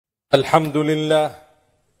الحمد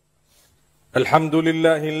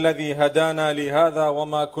لله الذي هدانا لهذا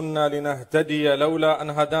وما كنا لنهتدي لولا أن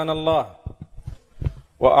هدانا الله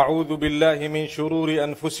وأعوذ بالله من شرور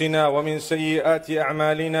أنفسنا ومن سيئات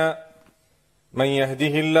أعمالنا من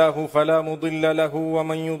يهده الله فلا مضل له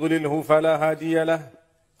ومن يضلله فلا هادي له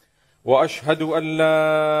وأشهد أن لا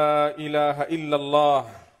إله إلا الله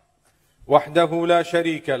وحده لا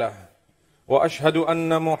شريك له وأشهد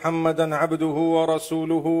أن محمدا عبده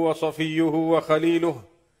ورسوله وصفيه وخليله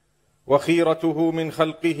وخيرته من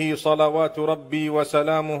خلقه صلوات ربي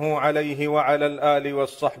وسلامه عليه وعلى الآل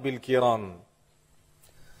والصحب الكرام.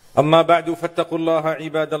 أما بعد فاتقوا الله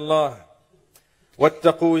عباد الله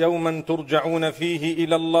واتقوا يوما ترجعون فيه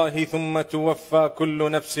إلى الله ثم توفى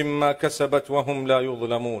كل نفس ما كسبت وهم لا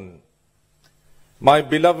يظلمون. My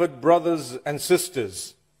beloved brothers and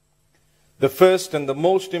sisters, the first and the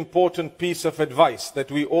most important piece of advice that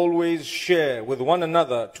we always share with one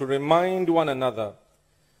another to remind one another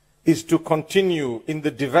is to continue in the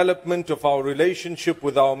development of our relationship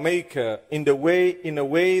with our Maker in a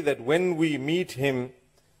way that when we meet Him,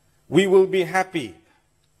 we will be happy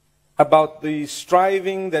about the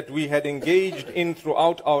striving that we had engaged in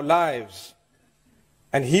throughout our lives.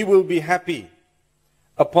 And He will be happy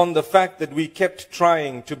upon the fact that we kept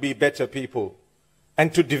trying to be better people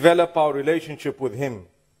and to develop our relationship with Him.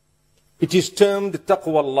 It is termed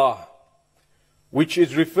taqwa Allah, which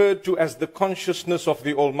is referred to as the consciousness of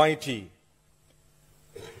the Almighty.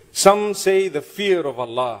 Some say the fear of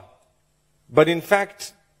Allah, but in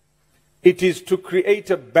fact, it is to create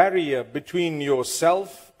a barrier between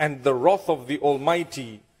yourself and the wrath of the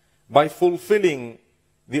Almighty by fulfilling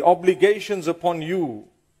the obligations upon you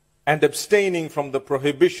and abstaining from the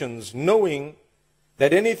prohibitions, knowing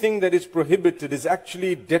that anything that is prohibited is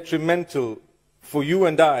actually detrimental for you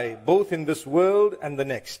and I, both in this world and the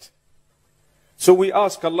next. So we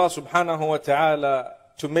ask Allah subhanahu wa ta'ala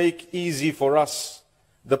to make easy for us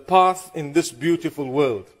the path in this beautiful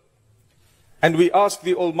world. And we ask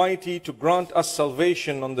the Almighty to grant us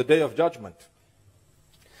salvation on the Day of Judgment.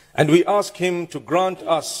 And we ask Him to grant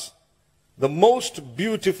us the most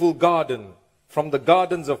beautiful garden from the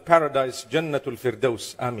gardens of paradise, Jannatul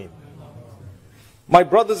Firdaus. Ameen. My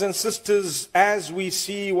brothers and sisters, as we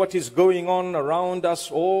see what is going on around us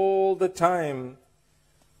all the time,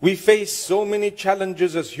 we face so many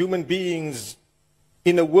challenges as human beings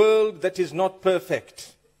in a world that is not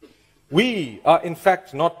perfect. We are in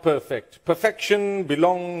fact not perfect. Perfection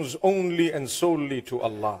belongs only and solely to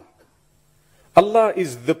Allah. Allah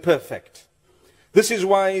is the perfect. This is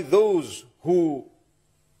why those who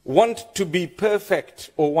want to be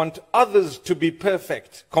perfect or want others to be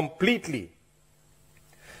perfect completely,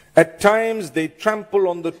 at times they trample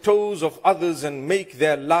on the toes of others and make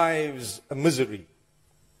their lives a misery.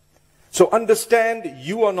 So understand,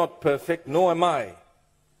 you are not perfect, nor am I.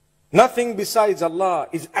 Nothing besides Allah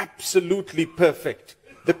is absolutely perfect.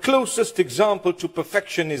 The closest example to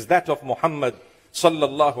perfection is that of Muhammad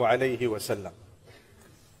sallallahu alayhi wasallam.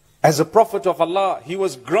 As a prophet of Allah, he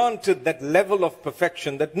was granted that level of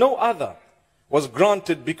perfection that no other was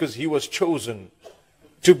granted, because he was chosen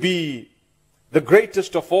to be the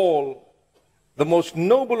greatest of all, the most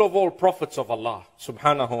noble of all prophets of Allah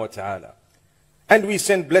subhanahu wa ta'ala. And we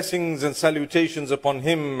send blessings and salutations upon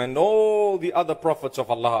him and all the other prophets of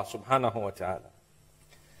Allah subhanahu wa ta'ala.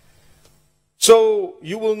 So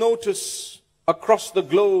you will notice across the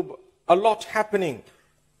globe a lot happening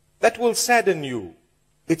that will sadden you.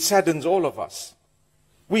 It saddens all of us.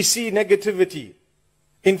 We see negativity.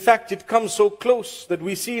 In fact, it comes so close that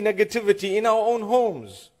we see negativity in our own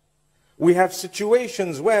homes. We have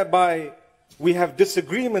situations whereby we have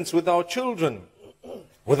disagreements with our children,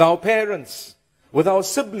 with our parents, with our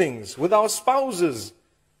siblings, with our spouses,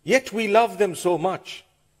 yet we love them so much.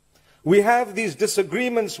 We have these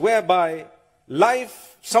disagreements whereby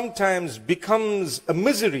life sometimes becomes a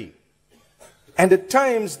misery. And at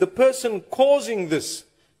times the person causing this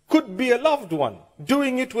could be a loved one,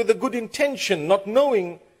 doing it with a good intention, not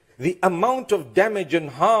knowing the amount of damage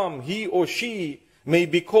and harm he or she may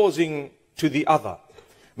be causing to the other.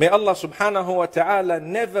 May Allah subhanahu wa ta'ala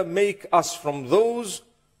never make us from those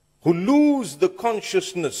who lose the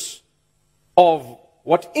consciousness of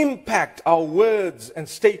what impact our words and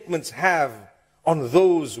statements have on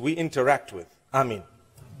those we interact with. Ameen.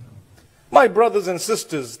 My brothers and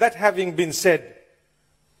sisters, that having been said,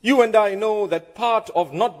 you and I know that part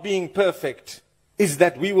of not being perfect is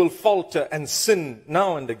that we will falter and sin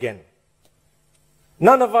now and again.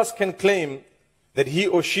 None of us can claim that he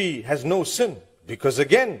or she has no sin, because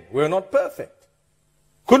again, we're not perfect.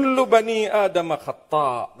 Kullu bani Adam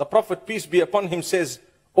khata. The Prophet, peace be upon him, says,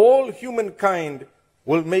 all humankind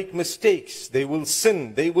will make mistakes, they will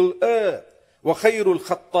sin, they will err. وَخَيْرُ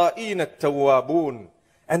الْخَطَّائِينَ التَّوَّابُونَ.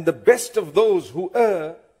 And the best of those who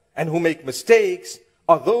err and who make mistakes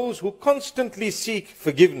are those who constantly seek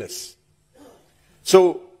forgiveness.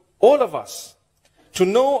 So, all of us, to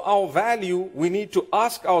know our value, we need to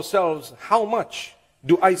ask ourselves, how much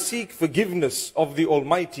do I seek forgiveness of the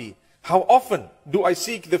Almighty? How often do I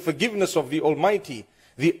seek the forgiveness of the Almighty?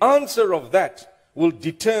 The answer of that will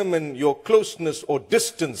determine your closeness or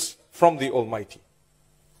distance from the Almighty.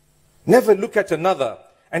 Never look at another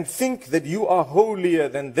and think that you are holier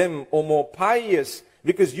than them or more pious,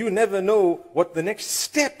 because you never know what the next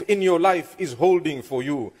step in your life is holding for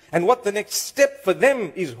you. And what the next step for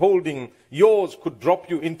them is holding. Yours could drop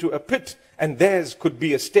you into a pit, and theirs could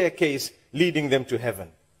be a staircase leading them to heaven.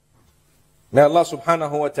 May Allah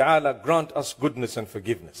subhanahu wa ta'ala grant us goodness and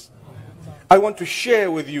forgiveness. I want to share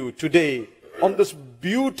with you today, on this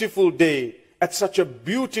beautiful day, at such a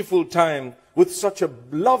beautiful time, with such a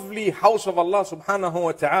lovely house of Allah subhanahu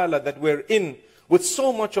wa ta'ala that we're in, with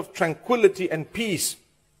so much of tranquility and peace,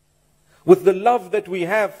 with the love that we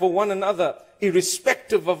have for one another,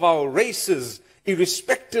 irrespective of our races,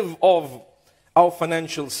 irrespective of our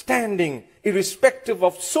financial standing, irrespective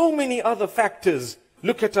of so many other factors.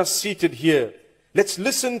 Look at us seated here. Let's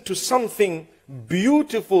listen to something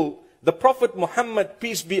beautiful. The Prophet Muhammad,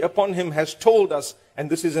 peace be upon him, has told us, and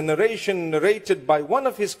this is a narration narrated by one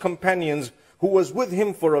of his companions who was with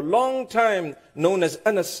him for a long time, known as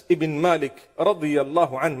Anas ibn Malik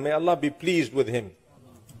radiyallahu anhu. May Allah be pleased with him.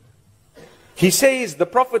 He says, the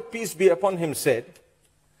Prophet, peace be upon him, said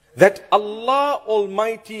that Allah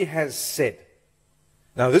Almighty has said.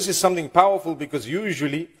 Now this is something powerful, because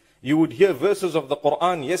usually you would hear verses of the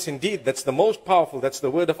Quran. Yes, indeed, that's the most powerful. That's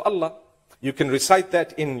the word of Allah. You can recite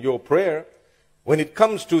that in your prayer. When it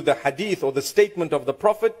comes to the hadith or the statement of the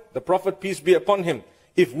Prophet, peace be upon him,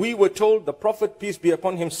 if we were told the Prophet, peace be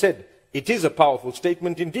upon him, said, it is a powerful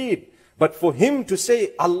statement indeed. But for him to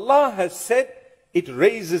say, Allah has said, it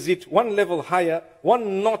raises it one level higher,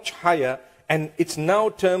 one notch higher, and it's now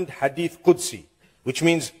termed Hadith Qudsi, which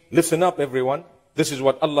means, listen up everyone, this is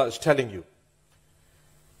what Allah is telling you.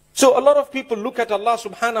 So a lot of people look at Allah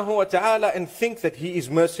subhanahu wa ta'ala and think that He is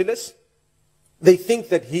merciless. They think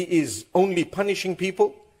that He is only punishing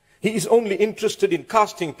people. He is only interested in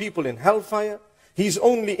casting people in hellfire. He is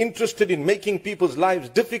only interested in making people's lives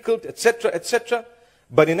difficult, etc., etc.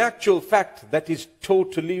 But in actual fact, that is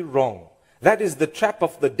totally wrong. That is the trap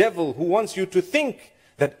of the devil, who wants you to think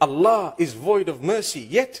that Allah is void of mercy.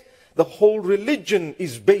 Yet, the whole religion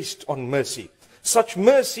is based on mercy. Such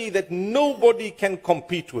mercy that nobody can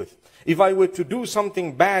compete with. If I were to do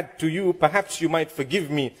something bad to you, perhaps you might forgive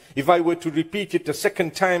me. If I were to repeat it a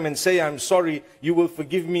second time and say I'm sorry, you will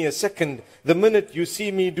forgive me a second. The minute you see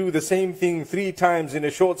me do the same thing 3 times in a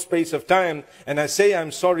short space of time, and I say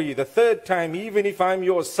I'm sorry, the third time, even if I'm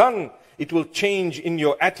your son, it will change in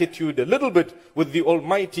your attitude a little bit with the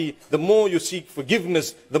Almighty. The more you seek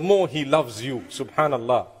forgiveness, the more He loves you.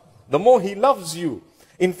 Subhanallah. The more He loves you.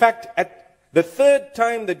 In fact, at the third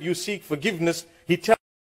time that you seek forgiveness, He tells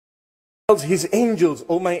His angels,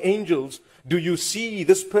 "Oh my angels, do you see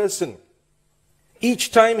this person? Each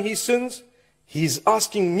time he sins, he's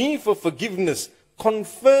asking me for forgiveness,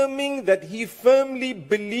 confirming that he firmly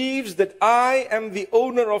believes that I am the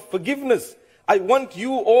owner of forgiveness. I want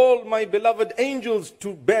you all, my beloved angels,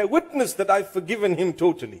 to bear witness that I've forgiven him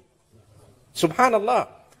totally." Subhanallah.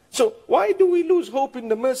 So why do we lose hope in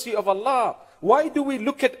the mercy of Allah? Why do we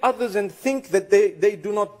look at others and think that they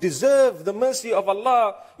do not deserve the mercy of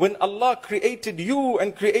Allah, when Allah created you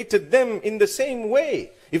and created them in the same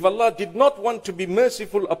way? If Allah did not want to be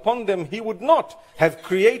merciful upon them, He would not have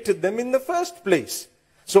created them in the first place.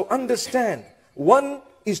 So understand, one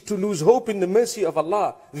is to lose hope in the mercy of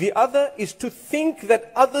Allah. The other is to think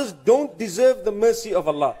that others don't deserve the mercy of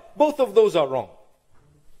Allah. Both of those are wrong.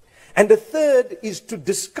 And the third is to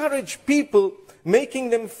discourage people, making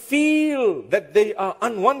them feel that they are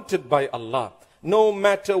unwanted by Allah. No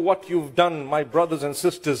matter what you've done, my brothers and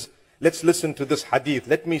sisters, let's listen to this hadith.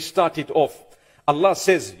 Let me start it off. Allah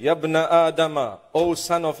says, "Yabna Adama, O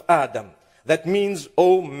son of Adam." That means,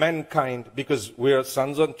 O mankind, because we are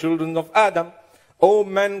sons and children of Adam. O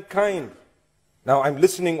mankind. Now I'm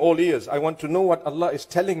listening all ears. I want to know what Allah is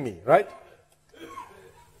telling me, right?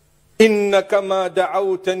 إِنَّكَ مَا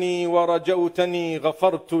دَعَوْتَنِي وَرَجَوْتَنِي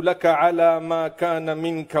غَفَرْتُ لَكَ عَلَى مَا كَانَ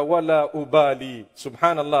مِنْكَ وَلَا أُبَالِي.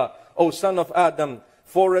 Subhanallah. O son of Adam,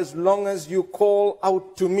 for as long as you call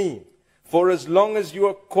out to me, for as long as you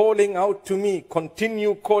are calling out to me,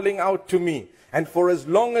 continue calling out to me, and for as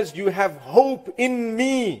long as you have hope in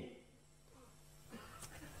me,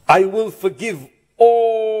 I will forgive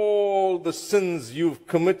all the sins you've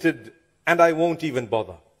committed and I won't even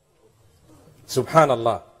bother.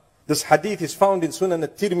 Subhanallah. This hadith is found in Sunan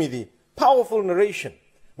al-Tirmidhi. Powerful narration.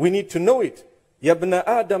 We need to know it. Yabna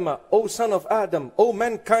Adama, O son of Adam, O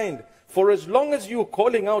mankind, for as long as you're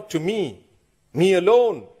calling out to me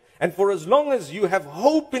alone, and for as long as you have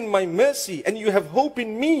hope in my mercy and you have hope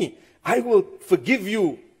in me, I will forgive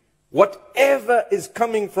you. Whatever is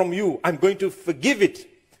coming from you, I'm going to forgive it.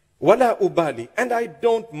 Wala ubali. And I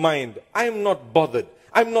don't mind. I'm not bothered.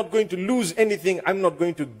 I'm not going to lose anything. I'm not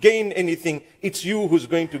going to gain anything. It's you who's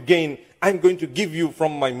going to gain. I'm going to give you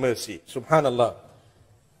from my mercy. Subhanallah.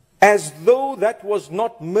 As though that was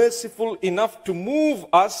not merciful enough to move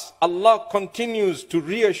us, Allah continues to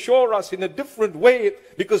reassure us in a different way,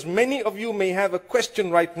 because many of you may have a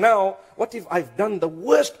question right now. What if I've done the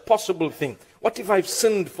worst possible thing? What if I've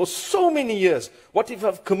sinned for so many years? What if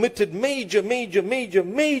I've committed major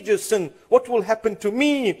sin? What will happen to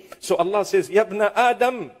me? So Allah says, Yabna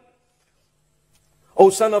Adam,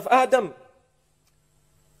 O son of Adam,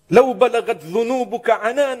 لو بلغت ذنوبك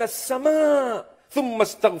عنان السماء ثم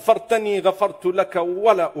استغفرتني غفرت لك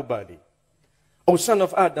ولا أبالي. O son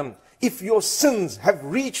of Adam, if your sins have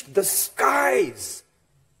reached the skies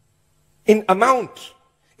in amount,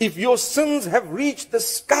 if your sins have reached the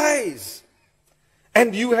skies,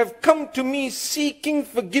 and you have come to me seeking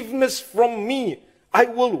forgiveness from me, I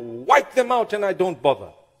will wipe them out and I don't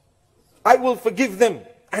bother. I will forgive them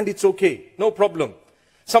and it's okay, no problem.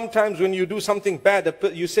 Sometimes when you do something bad,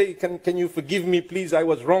 you say, can you forgive me please, I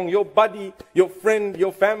was wrong. Your buddy, your friend,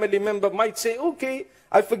 your family member might say, okay,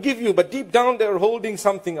 I forgive you. But deep down they're holding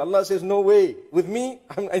something. Allah says, no way. With me,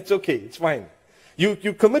 it's okay, it's fine.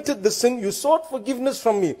 You committed the sin, you sought forgiveness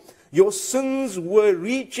from me. Your sins were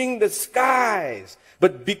reaching the skies.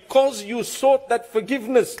 But because you sought that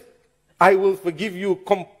forgiveness, I will forgive you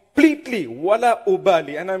completely. Wala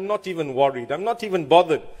ubali. And I'm not even worried. I'm not even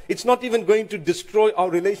bothered. It's not even going to destroy our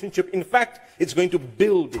relationship. In fact, it's going to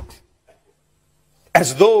build it.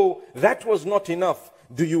 As though that was not enough.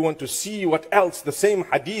 Do you want to see what else the same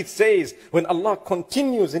hadith says when Allah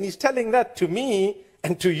continues and He's telling that to me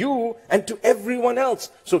and to you and to everyone else?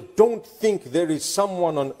 So don't think there is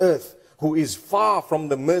someone on earth who is far from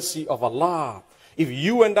the mercy of Allah. If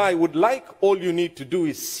you and I would like, all you need to do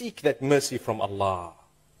is seek that mercy from Allah.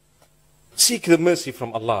 Seek the mercy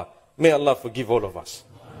from Allah. May Allah forgive all of us.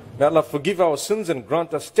 May Allah forgive our sins and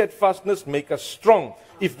grant us steadfastness, make us strong.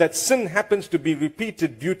 If that sin happens to be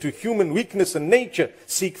repeated due to human weakness and nature,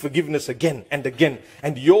 seek forgiveness again and again.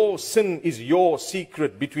 And your sin is your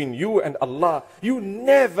secret between you and Allah. You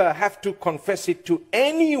never have to confess it to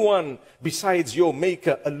anyone besides your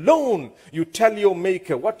Maker alone. You tell your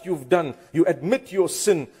Maker what you've done. You admit your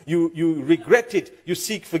sin. You regret it. You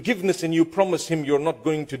seek forgiveness and you promise Him you're not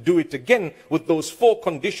going to do it again. With those 4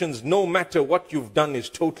 conditions, no matter what you've done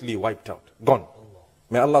is totally wiped out. Gone.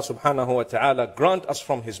 May Allah subhanahu wa ta'ala grant us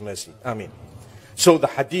from His mercy. Ameen. So the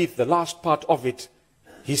hadith, the last part of it,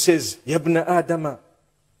 he says, Yabna Adama,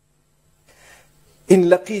 in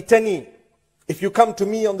laqitani, if you come to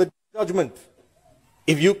me on the day of judgment,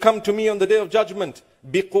 if you come to me on the day of judgment,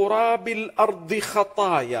 biqurabil ardi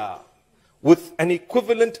khataya, with an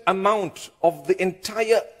equivalent amount of the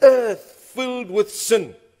entire earth filled with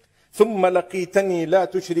sin, ثم لقيتني لا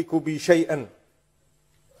تشرك بي شيئا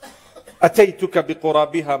أتيتك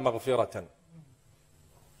بقرابها مغفرة.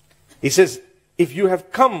 He says, if you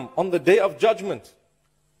have come on the day of judgment,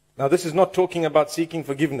 now this is not talking about seeking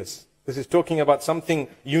forgiveness. This is talking about something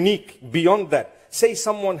unique beyond that. Say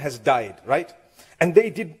someone has died, right? And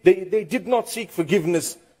they did not seek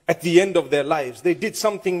forgiveness at the end of their lives. They did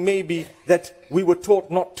something maybe that we were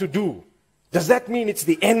taught not to do. Does that mean it's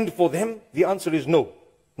the end for them? The answer is no.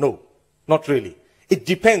 No, not really. It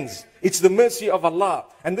depends. It's the mercy of Allah.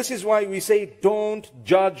 And this is why we say, don't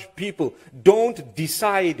judge people. Don't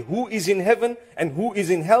decide who is in heaven and who is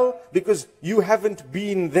in hell, because you haven't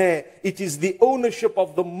been there. It is the ownership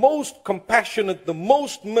of the most compassionate, the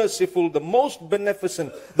most merciful, the most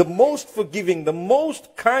beneficent, the most forgiving, the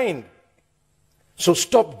most kind. So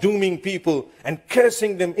stop dooming people and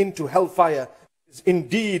cursing them into hellfire.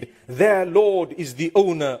 Indeed, their Lord is the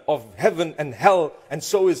owner of heaven and hell, and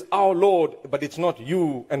so is our Lord, but it's not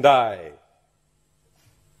you and I.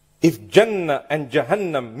 If Jannah and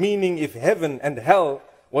Jahannam, meaning if heaven and hell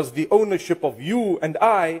was the ownership of you and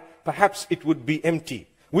I, perhaps it would be empty.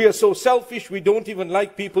 We are so selfish, we don't even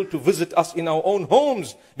like people to visit us in our own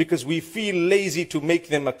homes because we feel lazy to make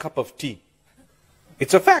them a cup of tea.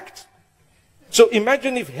 It's a fact. So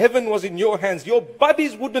imagine if heaven was in your hands, your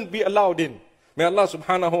buddies wouldn't be allowed in. May Allah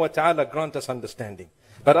subhanahu wa ta'ala grant us understanding.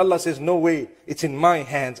 But Allah says, no way, it's in my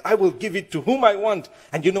hands. I will give it to whom I want.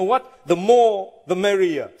 And you know what? The more, the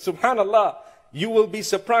merrier. Subhanallah. You will be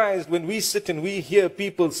surprised when we sit and we hear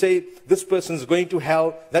people say, this person's going to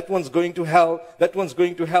hell, that one's going to hell, that one's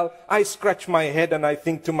going to hell. I scratch my head and I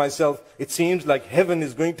think to myself, it seems like heaven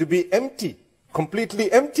is going to be empty, completely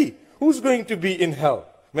empty. Who's going to be in hell?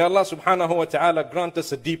 May Allah subhanahu wa ta'ala grant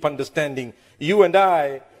us a deep understanding. You and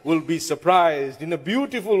I will be surprised in a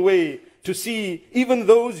beautiful way to see even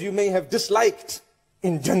those you may have disliked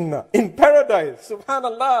in Jannah, in paradise.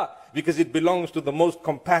 Subhanallah. Because it belongs to the most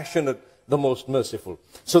compassionate, the most merciful.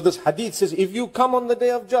 So this hadith says, if you come on the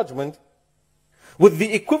day of judgment with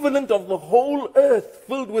the equivalent of the whole earth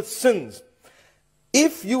filled with sins,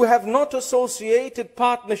 if you have not associated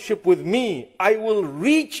partnership with me, I will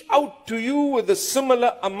reach out to you with a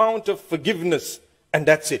similar amount of forgiveness. And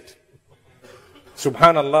that's it.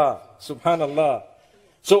 Subhanallah. Subhanallah.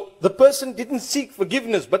 So the person didn't seek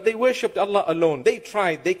forgiveness, but they worshipped Allah alone. They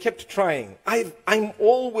tried, they kept trying. I'm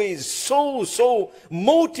always so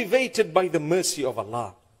motivated by the mercy of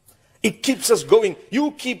Allah. It keeps us going.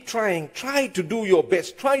 You keep trying. Try to do your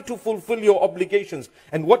best. Try to fulfill your obligations.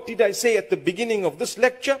 And what did I say at the beginning of this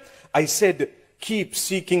lecture? I said, keep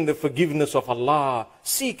seeking the forgiveness of Allah.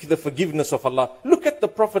 Seek the forgiveness of Allah. Look at the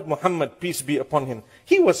Prophet Muhammad, peace be upon him.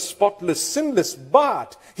 He was spotless, sinless,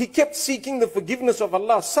 but he kept seeking the forgiveness of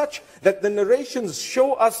Allah such that the narrations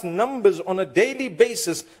show us numbers on a daily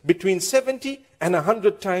basis between 70 and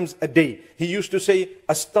 100 times a day. He used to say,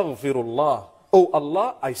 Astaghfirullah. Oh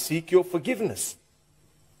Allah, I seek your forgiveness.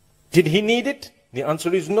 Did he need it? The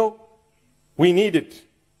answer is no. We need it.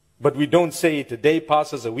 But we don't say it. A day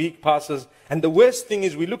passes, a week passes. And the worst thing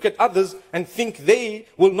is we look at others and think they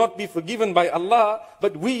will not be forgiven by Allah.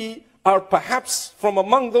 But we are perhaps from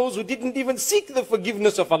among those who didn't even seek the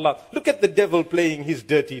forgiveness of Allah. Look at the devil playing his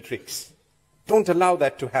dirty tricks. Don't allow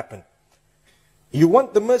that to happen. You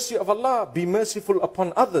want the mercy of Allah, be merciful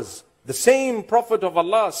upon others. The same Prophet of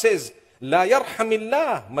Allah says, La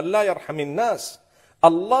yarhamillah man la yarhamin nas.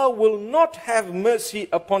 Allah will not have mercy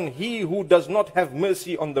upon he who does not have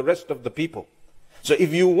mercy on the rest of the people. So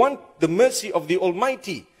if you want the mercy of the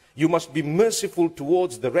Almighty, you must be merciful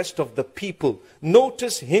towards the rest of the people.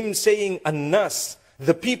 Notice him saying an-nas,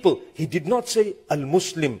 the people. He did not say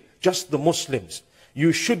al-Muslim, just the Muslims.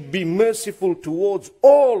 You should be merciful towards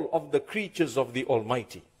all of the creatures of the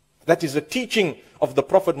Almighty. That is a teaching of the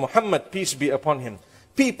Prophet Muhammad, peace be upon him.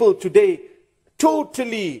 People today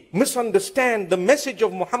totally misunderstand the message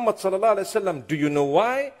of Muhammad sallallahu alaihi wasallam. Do you know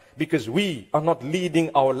why? Because we are not leading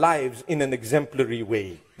our lives in an exemplary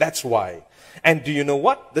way. That's why. And do you know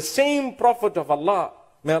what? The same Prophet of Allah,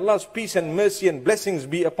 may Allah's peace and mercy and blessings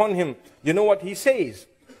be upon him, you know what he says?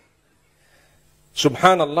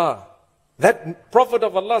 Subhanallah. That Prophet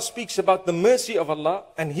of Allah speaks about the mercy of Allah,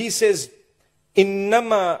 and he says,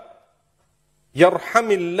 Innama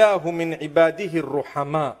yarhamillahu min ibadihi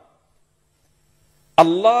ruhama.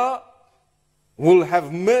 Allah will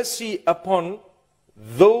have mercy upon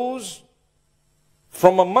those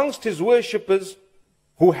from amongst his worshippers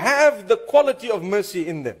who have the quality of mercy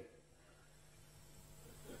in them.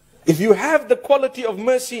 If you have the quality of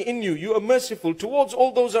mercy in you, you are merciful towards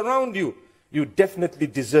all those around you, you definitely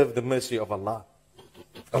deserve the mercy of Allah.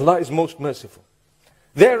 Allah is most merciful.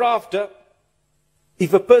 Thereafter,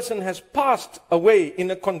 if a person has passed away in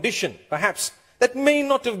a condition, perhaps, that may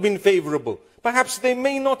not have been favorable, perhaps they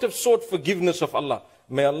may not have sought forgiveness of Allah,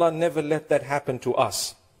 may Allah never let that happen to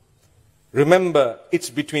us. Remember, it's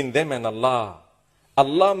between them and Allah.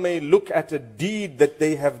 Allah may look at a deed that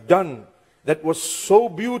they have done that was so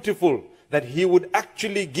beautiful that He would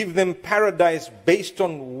actually give them paradise based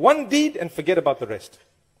on one deed and forget about the rest.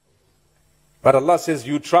 But Allah says,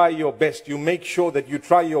 you try your best, you make sure that you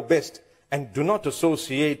try your best, and do not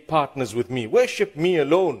associate partners with me. Worship me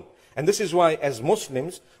alone. And this is why as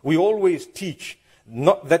Muslims, we always teach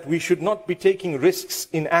that we should not be taking risks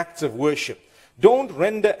in acts of worship. Don't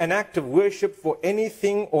render an act of worship for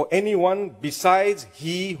anything or anyone besides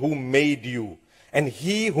He who made you. And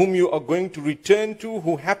He whom you are going to return to,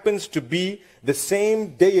 who happens to be the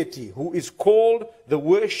same deity, who is called the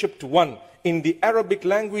worshipped one. In the Arabic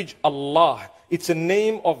language, Allah. It's a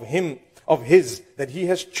name of Him, of His, that He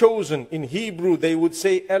has chosen. In Hebrew, they would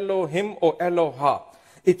say Elohim or Eloha.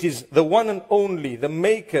 It is the one and only, the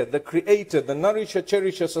maker, the creator, the nourisher,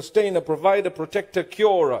 cherisher, sustainer, provider, protector,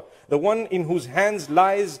 curer. The one in whose hands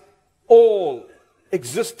lies all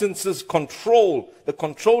existence's control, the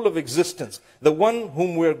control of existence. The one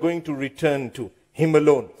whom we're going to return to, Him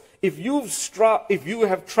alone. If you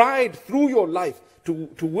have tried through your life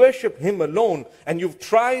to worship Him alone, and you've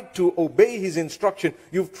tried to obey His instruction,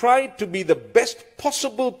 you've tried to be the best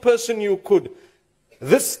possible person you could.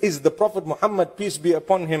 This is the Prophet Muhammad, peace be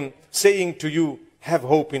upon him, saying to you, have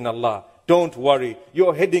hope in Allah. Don't worry,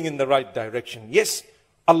 you're heading in the right direction. Yes,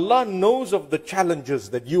 Allah knows of the challenges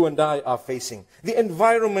that you and I are facing. The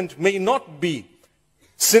environment may not be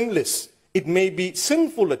sinless. It may be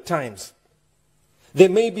sinful at times. There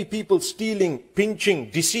may be people stealing,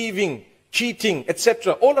 pinching, deceiving, cheating,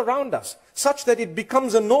 etc. all around us, such that it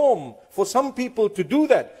becomes a norm for some people to do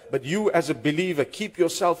that. But you as a believer, keep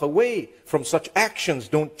yourself away from such actions.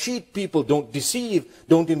 Don't cheat people, don't deceive,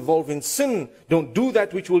 don't involve in sin, don't do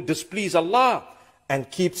that which will displease Allah, and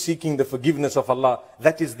keep seeking the forgiveness of Allah.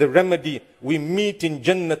 That is the remedy. We meet in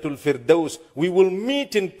Jannatul Firdaus. We will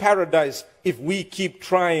meet in paradise if we keep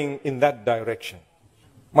trying in that direction.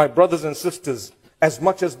 My brothers and sisters, as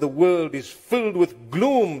much as the world is filled with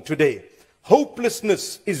gloom today,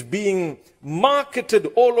 hopelessness is being marketed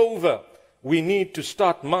all over. We need to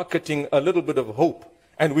start marketing a little bit of hope.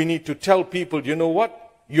 And we need to tell people, you know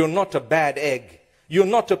what? You're not a bad egg. You're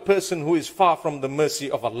not a person who is far from the mercy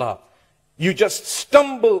of Allah. You just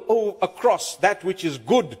stumble across that which is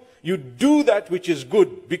good. You do that which is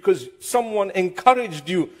good because someone encouraged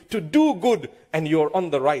you to do good, and you're on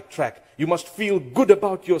the right track. You must feel good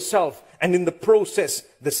about yourself, and in the process,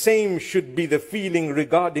 the same should be the feeling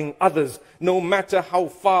regarding others. No matter how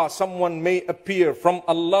far someone may appear from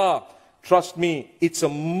Allah, trust me, it's a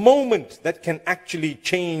moment that can actually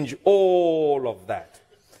change all of that.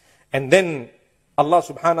 And then Allah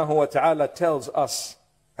subhanahu wa ta'ala tells us,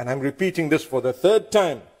 and I'm repeating this for the third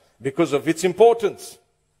time because of its importance,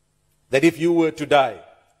 that if you were to die,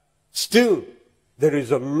 still there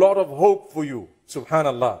is a lot of hope for you.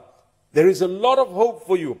 Subhanallah. There is a lot of hope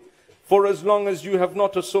for you. For as long as you have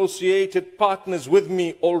not associated partners with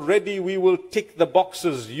me, already we will tick the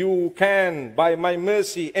boxes. You can, by my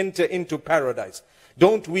mercy, enter into paradise.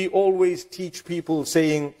 Don't we always teach people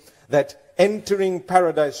saying that entering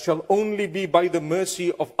paradise shall only be by the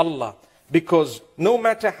mercy of Allah? Because no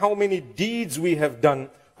matter how many deeds we have done,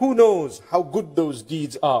 who knows how good those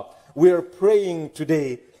deeds are. We are praying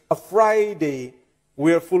today, a Friday.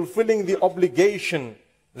 We are fulfilling the obligation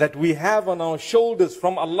that we have on our shoulders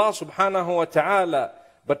from Allah subhanahu wa ta'ala.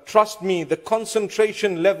 But trust me, the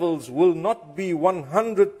concentration levels will not be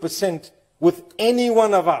 100% with any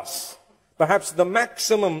one of us. Perhaps the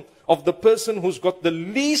maximum of the person who's got the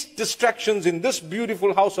least distractions in this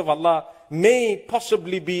beautiful house of Allah may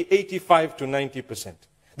possibly be 85 to 90%.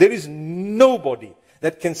 There is nobody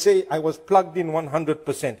that can say, I was plugged in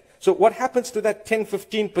 100%. So what happens to that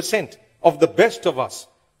 10-15% of the best of us?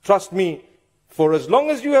 Trust me, for as long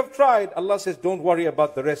as you have tried, Allah says, don't worry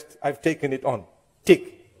about the rest. I've taken it on.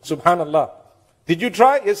 Tick. Subhanallah. Did you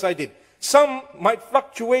try? Yes, I did. Some might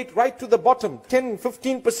fluctuate right to the bottom.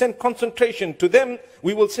 10-15% concentration. To them,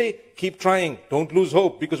 we will say, keep trying. Don't lose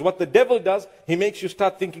hope. Because what the devil does, he makes you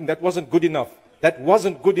start thinking that wasn't good enough. That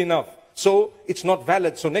wasn't good enough. So it's not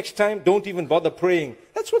valid. So next time, don't even bother praying.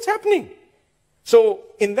 That's what's happening. So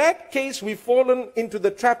in that case, we've fallen into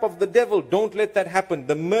the trap of the devil. Don't let that happen.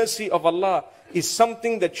 The mercy of Allah is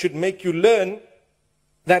something that should make you learn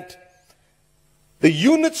that the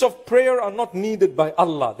units of prayer are not needed by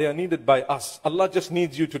Allah. They are needed by us. Allah just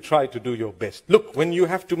needs you to try to do your best. Look, when you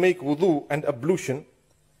have to make wudu and ablution,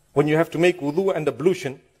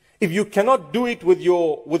 if you cannot do it with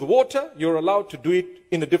water, you're allowed to do it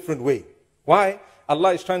in a different way. Why?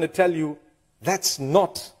 Allah is trying to tell you, that's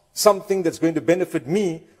not something that's going to benefit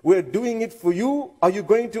me. We're doing it for you. Are you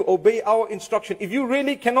going to obey our instruction? If you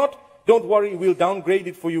really cannot, don't worry, we'll downgrade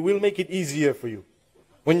it for you. We'll make it easier for you.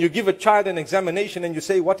 When you give a child an examination and you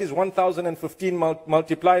say, what is 1015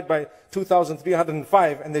 multiplied by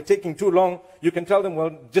 2305, and they're taking too long, you can tell them,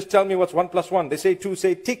 well, just tell me what's 1 plus 1. They say 2,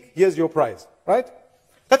 say tick, here's your prize. Right?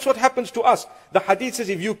 That's what happens to us. The hadith says,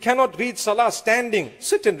 if you cannot read salah standing,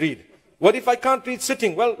 sit and read. What if I can't read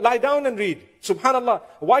sitting? Well, lie down and read. Subhanallah.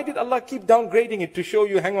 Why did Allah keep downgrading it? To show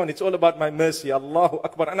you, hang on, it's all about my mercy. Allahu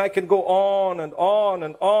Akbar. And I can go on and on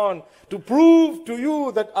and on to prove to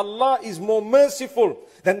you that Allah is more merciful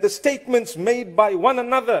than the statements made by one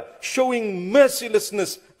another showing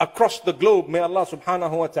mercilessness across the globe. May Allah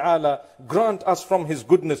subhanahu wa ta'ala grant us from His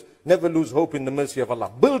goodness. Never lose hope in the mercy of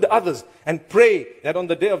Allah. Build others and pray that on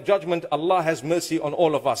the day of judgment, Allah has mercy on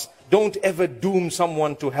all of us. Don't ever doom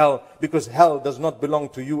someone to hell, because hell does not belong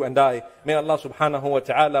to you and I. May Allah subhanahu wa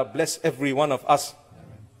ta'ala bless every one of us.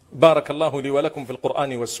 بارك الله لي ولكم في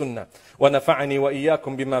القرآن والسنة ونفعني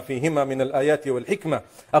وإياكم بما فيهما من الآيات والحكمة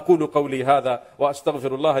أقول قولي هذا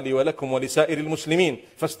وأستغفر الله لي ولكم ولسائر المسلمين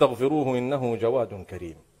فاستغفروه إنه جواد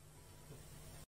كريم